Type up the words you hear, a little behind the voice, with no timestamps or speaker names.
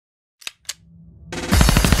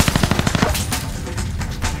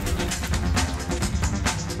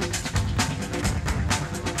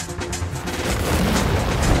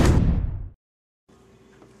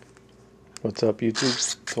What's up,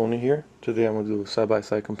 YouTube? Tony here. Today I'm going to do a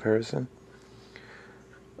side-by-side comparison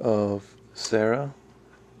of Sara.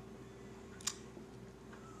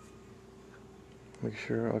 Make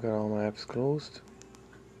sure I got all my apps closed.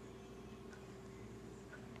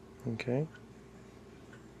 Okay.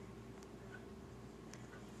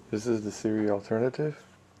 This is the Siri alternative,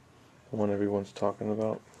 the one everyone's talking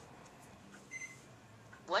about.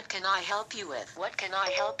 What can I help you with? What can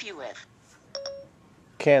I help you with?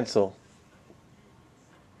 Cancel.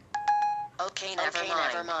 Okay,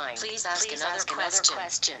 never mind. Please ask another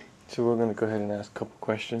question. So we're going to go ahead and ask a couple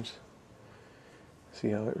questions. See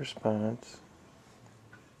how it responds.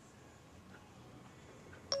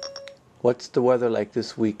 What's the weather like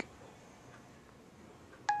this week?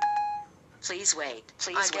 Please wait.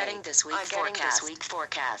 I'm getting this week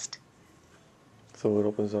forecast. So it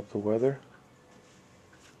opens up the weather.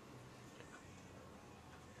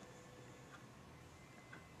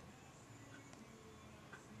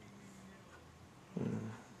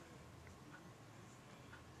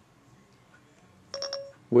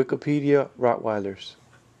 Wikipedia Rottweilers.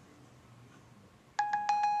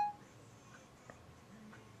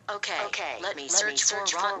 Okay. Let me search for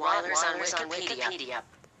Rottweilers on Wikipedia.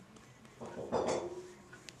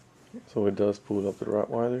 So it does pull up the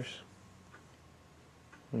Rottweilers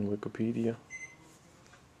in Wikipedia.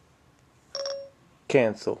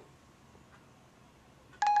 Cancel.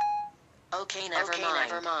 Okay,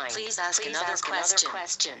 never mind. Please ask another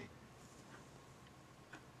question.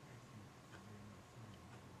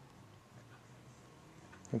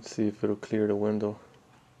 Let's see if it'll clear the window.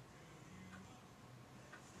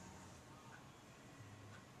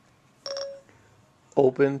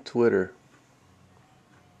 Open Twitter.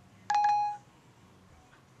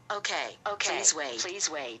 Okay. Please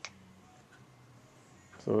wait.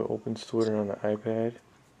 So it opens Twitter on the iPad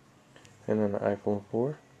and on the iPhone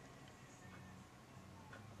 4.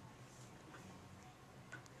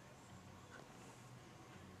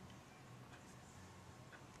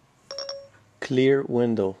 Clear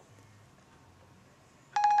window.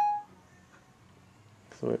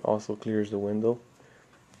 So it also clears the window.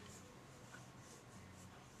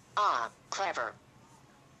 Ah, clever.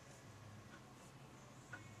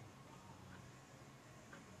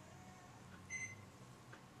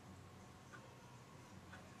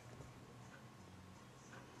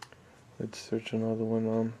 Let's search another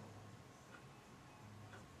one.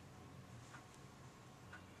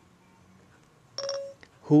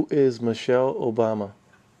 Who is Michelle Obama?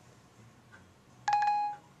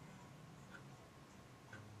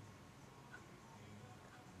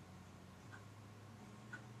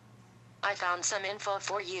 I found some info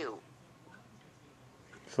for you.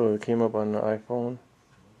 So it came up on the iPhone.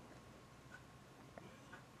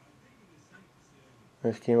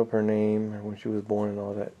 It came up her name, when she was born and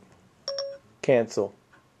all that. Cancel.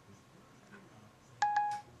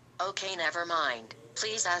 Okay, never mind.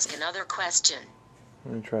 Please ask another question.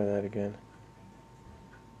 Let me try that again.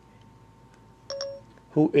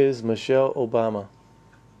 Who is Michelle Obama?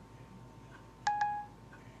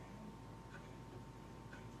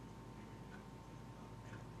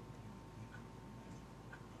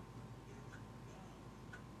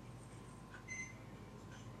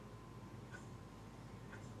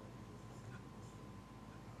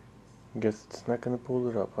 I guess it's not going to pull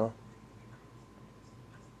it up, huh?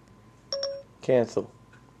 Cancel.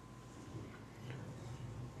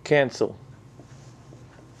 Cancel.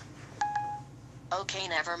 Okay,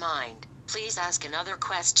 never mind. Please ask another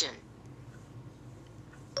question.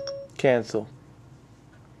 Cancel.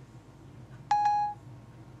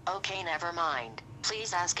 Okay, never mind.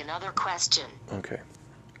 Please ask another question. Okay.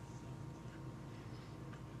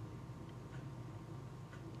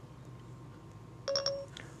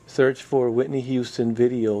 Search for Whitney Houston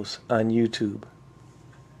videos on YouTube.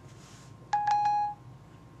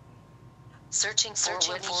 Searching for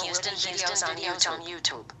Whitney Houston videos on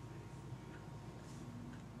YouTube.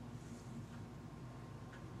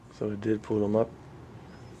 So it did pull them up.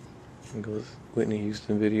 It goes Whitney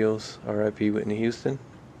Houston videos, RIP Whitney Houston.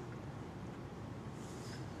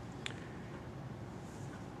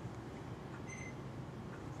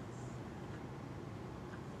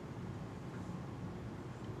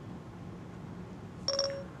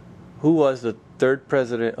 Who was the third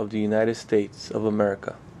president of the United States of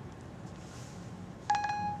America?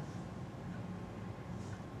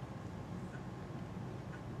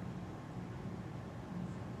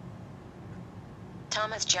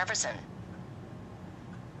 Thomas Jefferson.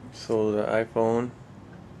 So the iPhone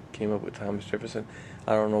came up with Thomas Jefferson.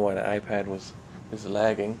 I don't know why the iPad is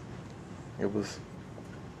lagging. It was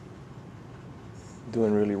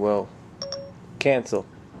doing really well. Cancel.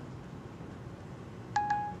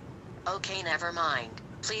 Okay, never mind.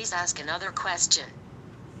 Please ask another question.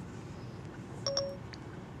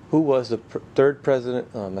 Who was the third president?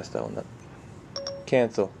 Oh, I messed that one up.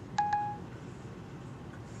 Cancel.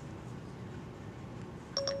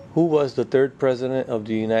 Who was the third president of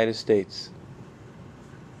the United States?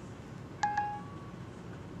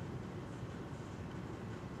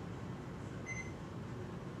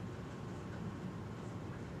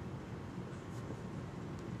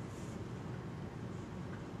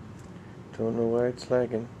 Don't know why it's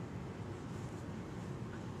lagging.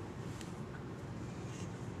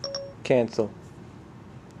 Cancel.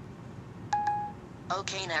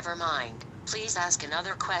 Okay, never mind. Please ask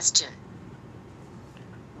another question.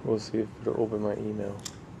 We'll see if it'll open my email,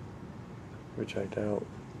 which I doubt.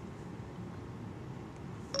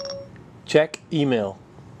 Check email.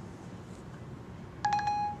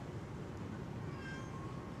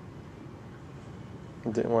 I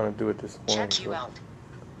didn't want to do it this morning. Check you out.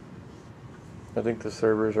 I think the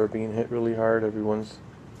servers are being hit really hard. Everyone's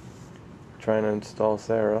trying to install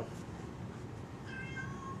Sara.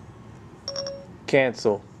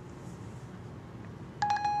 Cancel.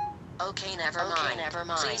 Okay, never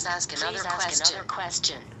mind. Please ask another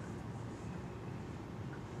question.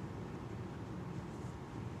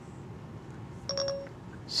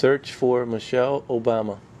 Search for Michelle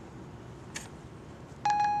Obama.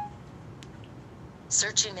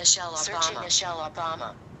 Searching Michelle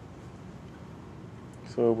Obama.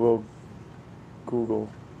 So we'll Google.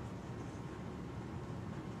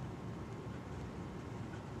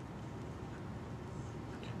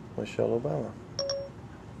 Michelle Obama.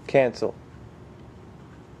 Cancel.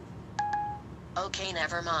 Okay,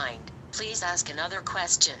 never mind. Please ask another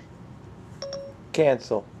question.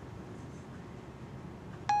 Cancel.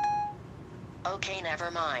 Okay,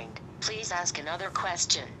 never mind. Please ask another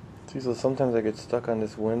question. See, so sometimes I get stuck on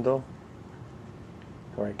this window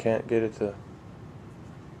where I can't get it to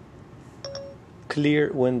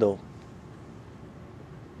clear window.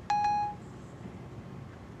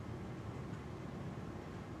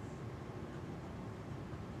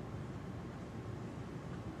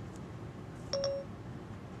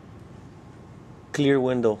 Clear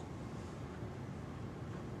window.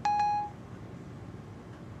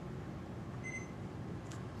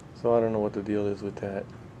 So I don't know what the deal is with that.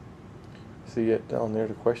 See it down there,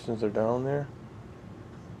 the questions are down there,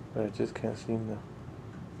 but I just can't seem to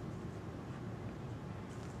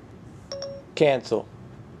cancel.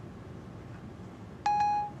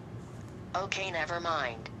 Okay, never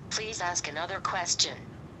mind. Please ask another question.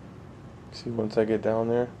 See, once I get down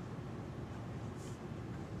there,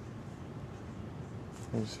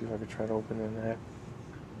 let me see if I can try to open an app.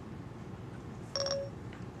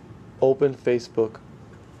 Open Facebook.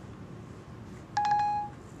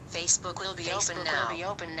 Facebook will be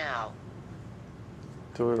open now.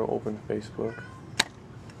 So it'll open Facebook.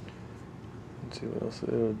 Let's see what else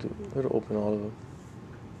it'll do. It'll open all of them.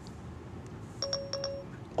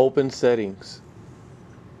 Open settings.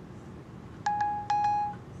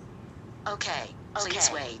 Okay,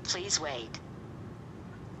 please wait.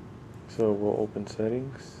 So we'll open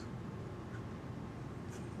settings.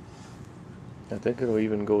 I think it'll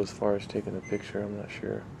even go as far as taking a picture, I'm not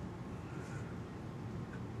sure.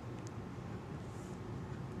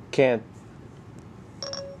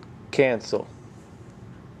 Cancel.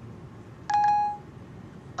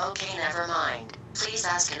 Okay, never mind. Please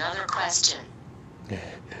ask another question.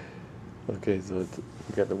 Okay, so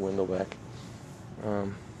we got the window back.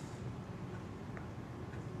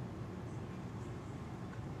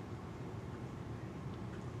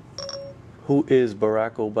 Who is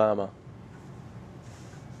Barack Obama?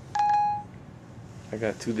 I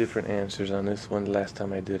got two different answers on this one the last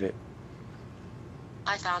time I did it.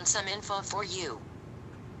 I found some info for you.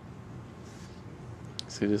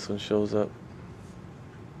 See, this one shows up.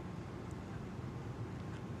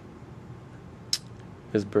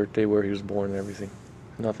 His birthday, where he was born, and everything.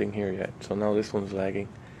 Nothing here yet. So now this one's lagging.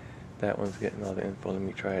 That one's getting all the info. Let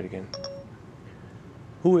me try it again.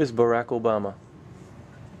 Who is Barack Obama?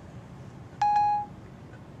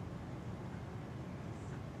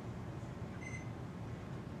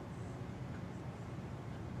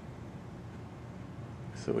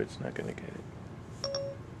 So it's not going to get it.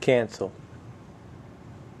 Cancel.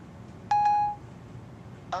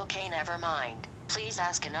 Okay, never mind. Please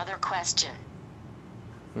ask another question.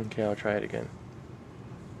 Okay, I'll try it again.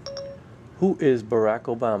 Who is Barack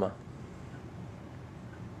Obama?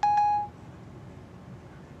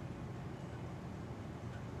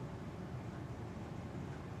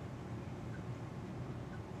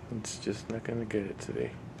 It's just not going to get it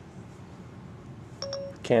today.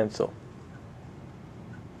 Cancel.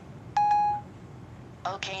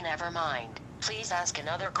 Okay, never mind. Please ask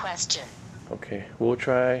another question. Okay, we'll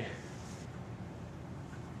try.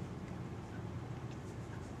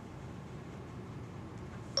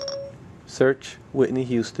 Search Whitney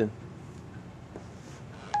Houston.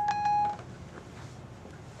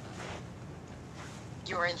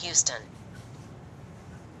 You're in Houston.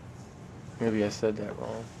 Maybe I said that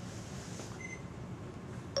wrong.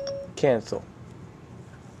 Cancel.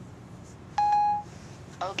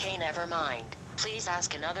 Okay, never mind. Please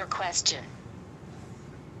ask another question.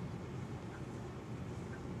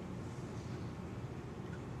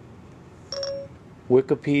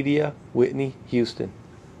 Wikipedia Whitney Houston.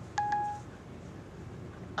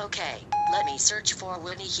 Okay, let me search for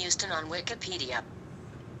Whitney Houston on Wikipedia.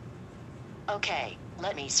 Okay,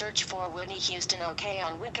 let me search for Whitney Houston okay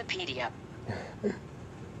on Wikipedia.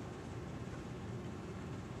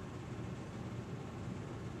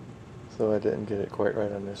 So I didn't get it quite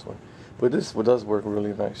right on this one. But this does work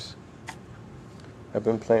really nice. I've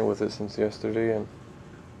been playing with it since yesterday and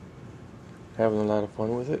having a lot of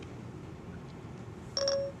fun with it.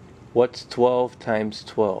 What's 12 times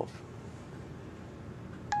 12?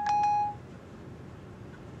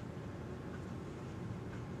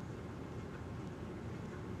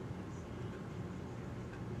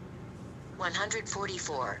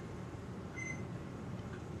 $144.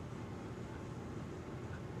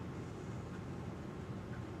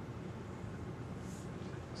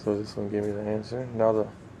 So this one gave me the answer. Now the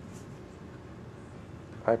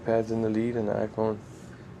iPad's in the lead and the iPhone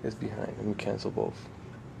is behind. Let me cancel both.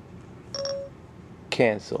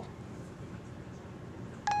 Cancel.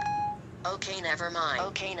 Okay, never mind.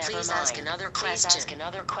 Okay, never Please mind. Ask another question. Please ask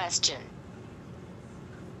another question.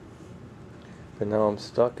 But now I'm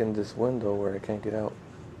stuck in this window where I can't get out.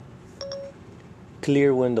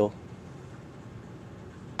 Clear window.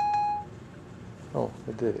 Oh,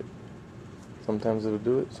 it did it. Sometimes it'll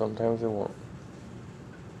do it, sometimes it won't.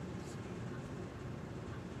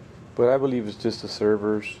 But I believe it's just the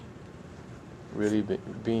servers really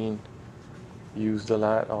being used a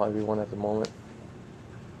lot, everyone at the moment.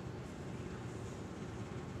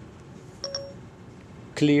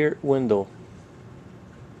 Clear window.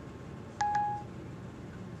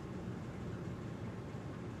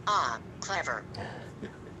 Ah, clever.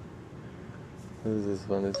 This is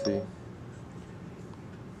fun to see.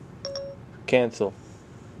 Cancel.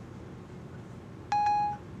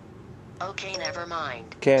 Okay, never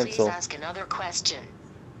mind. Cancel. Please ask another question.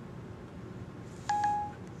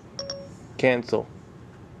 Cancel.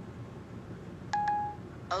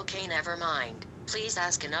 Okay, never mind. Please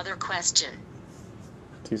ask another question.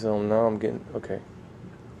 See, so now I'm getting, okay.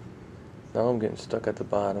 Now I'm getting stuck at the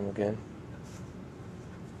bottom again.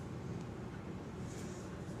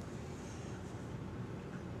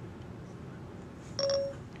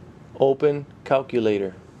 Open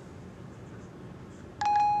calculator.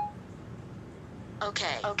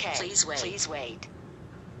 Okay. Okay. Please wait. Please wait.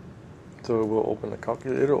 So it will open the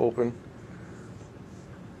calculator. It'll open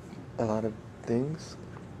a lot of things.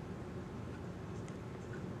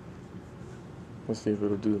 Let's see if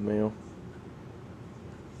it'll do the mail.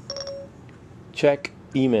 Check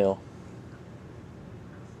email.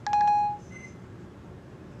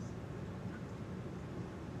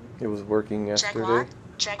 It was working yesterday. Check what?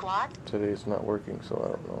 Check what? Today it's not working, so I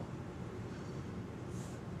don't know.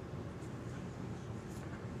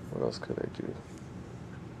 What else could I do?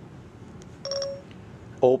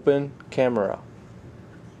 Open camera.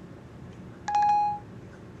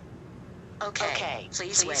 Okay. Okay.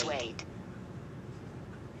 Please wait.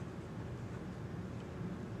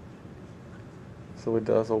 So it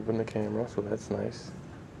does open the camera, so that's nice.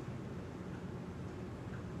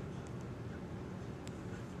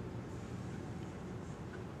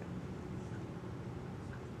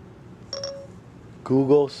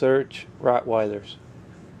 Google search Rottweilers.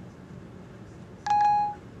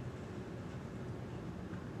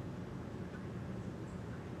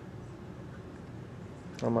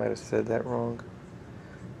 I might have said that wrong.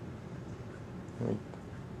 Yeah.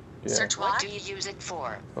 Search what do you use it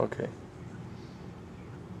for? Okay.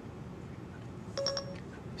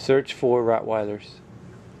 Search for Rottweilers.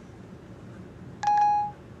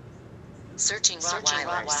 Searching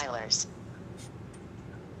Rottweilers.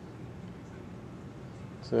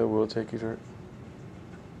 So we'll take you to it.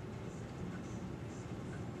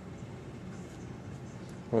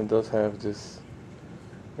 It does have this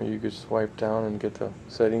where you could swipe down and get the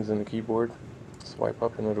settings in the keyboard. Swipe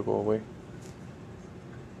up and it'll go away.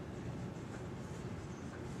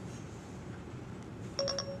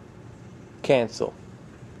 Cancel.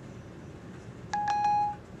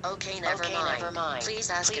 Okay, never mind. Please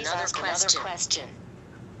ask another question.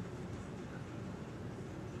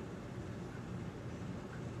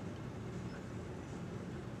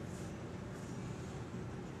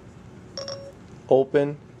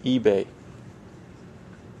 open eBay.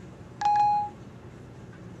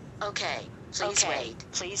 Okay,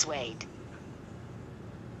 please wait.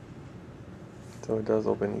 So it does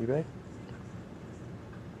open eBay.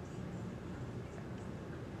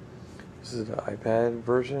 This is the iPad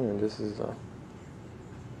version, and this is the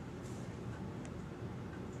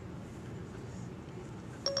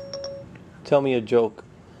tell me a joke.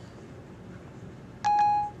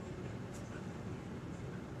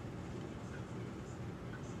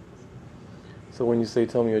 So when you say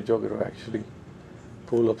tell me a joke, it'll actually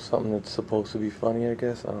pull up something that's supposed to be funny, I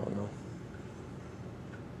guess. I don't know.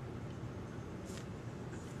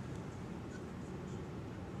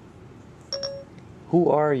 Who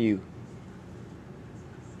are you?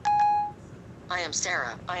 I am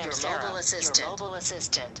Sara, your mobile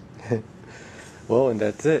assistant. Well, and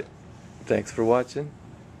that's it. Thanks for watching.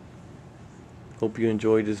 Hope you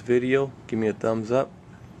enjoyed this video. Give me a thumbs up.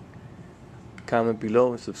 Comment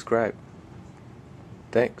below and subscribe.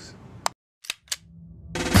 Thanks.